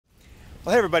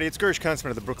Well, hey everybody, it's Gersh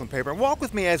Kunstman of the Brooklyn Paper, and walk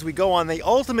with me as we go on the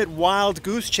ultimate wild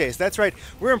goose chase. That's right,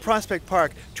 we're in Prospect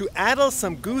Park to addle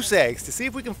some goose eggs, to see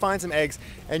if we can find some eggs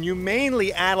and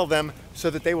humanely addle them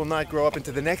so that they will not grow up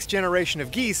into the next generation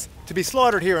of geese to be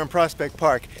slaughtered here in Prospect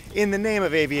Park in the name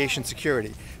of aviation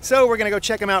security. So we're gonna go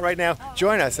check them out right now.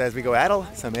 Join us as we go addle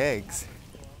some eggs.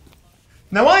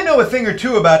 Now I know a thing or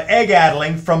two about egg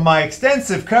addling from my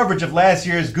extensive coverage of last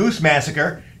year's goose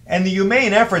massacre and the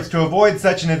humane efforts to avoid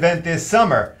such an event this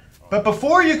summer. But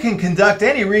before you can conduct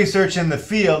any research in the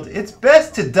field, it's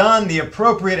best to don the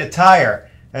appropriate attire,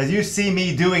 as you see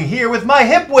me doing here with my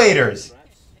hip waders.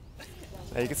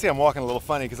 Now you can see I'm walking a little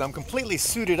funny because I'm completely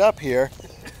suited up here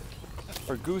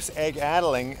for goose egg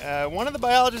addling. One of the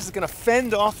biologists is going to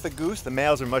fend off the goose. The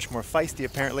males are much more feisty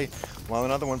apparently, while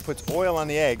another one puts oil on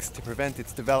the eggs to prevent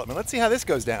its development. Let's see how this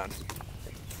goes down.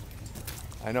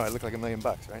 I know I look like $1 million,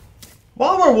 right?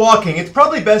 While we're walking, it's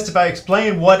probably best if I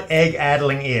explain what egg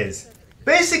addling is.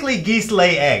 Basically, geese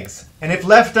lay eggs, and if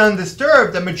left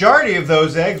undisturbed, the majority of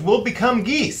those eggs will become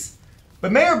geese.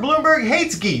 But Mayor Bloomberg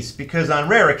hates geese because on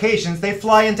rare occasions they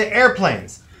fly into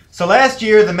airplanes. So last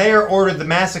year, the mayor ordered the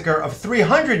massacre of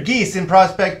 300 geese in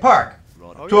Prospect Park.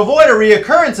 To avoid a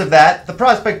reoccurrence of that, the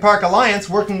Prospect Park Alliance,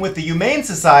 working with the Humane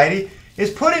Society, is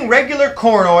putting regular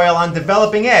corn oil on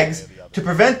developing eggs to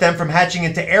prevent them from hatching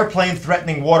into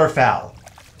airplane-threatening waterfowl.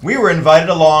 We were invited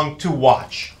along to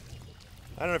watch.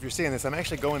 I don't know if you're seeing this, I'm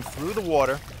actually going through the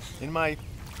water in my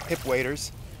hip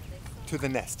waders to the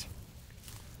nest.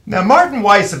 Now Martin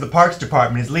Weiss of the Parks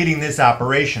Department is leading this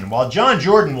operation, while John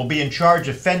Jordan will be in charge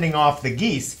of fending off the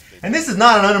geese. And this is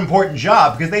not an unimportant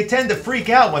job because they tend to freak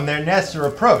out when their nests are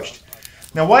approached.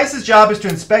 Now Weiss's job is to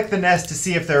inspect the nest to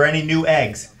see if there are any new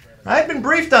eggs. I'd been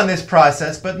briefed on this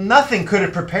process, but nothing could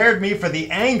have prepared me for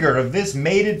the anger of this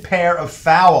mated pair of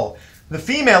fowl. The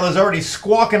female is already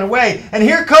squawking away, and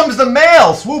here comes the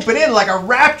male, swooping in like a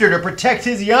raptor to protect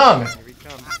his young.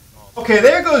 Okay,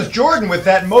 there goes Jordan with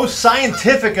that most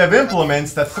scientific of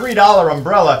implements, the $3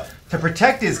 umbrella, to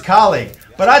protect his colleague.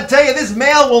 But I tell you, this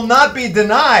male will not be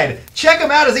denied. Check him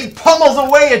out as he pummels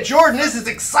away at Jordan. This is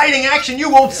exciting action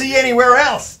you won't see anywhere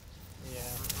else.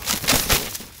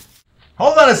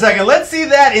 Hold on a second, let's see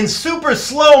that in super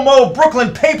slow-mo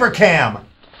Brooklyn paper cam.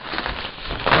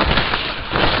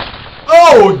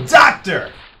 Oh,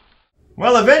 doctor!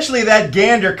 Well, eventually that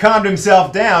gander calmed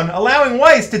himself down, allowing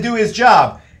Weiss to do his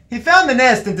job. He found the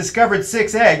nest and discovered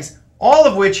 6 eggs, all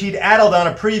of which he'd addled on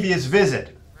a previous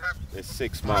visit. There's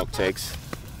 6 marked eggs,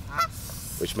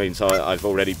 which means I've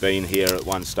already been here at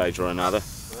one stage or another.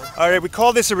 All right, we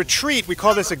call this a retreat. We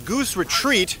call this a goose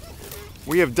retreat.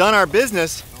 We have done our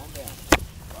business.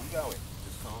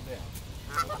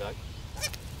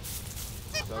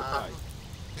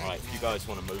 Alright, if you guys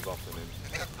want to move off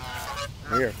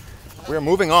then. We're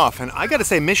moving off, and I gotta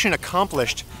say, mission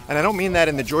accomplished. And I don't mean that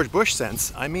in the George Bush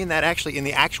sense. I mean that actually in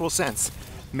the actual sense.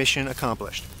 Mission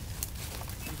accomplished.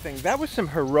 That was some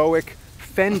heroic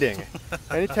fending.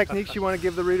 Any techniques you want to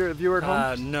give the viewer at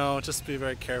home? No, just be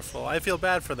very careful. I feel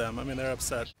bad for them. I mean, they're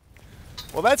upset.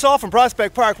 Well, that's all from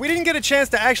Prospect Park. We didn't get a chance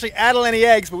to actually addle any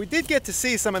eggs, but we did get to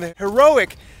see some of the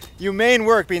heroic, humane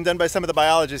work being done by some of the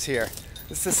biologists here.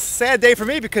 It's a sad day for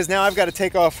me because now I've got to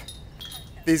take off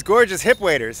these gorgeous hip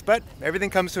waders, but everything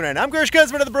comes to an end. I'm Gersh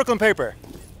Kunstman of the Brooklyn Paper.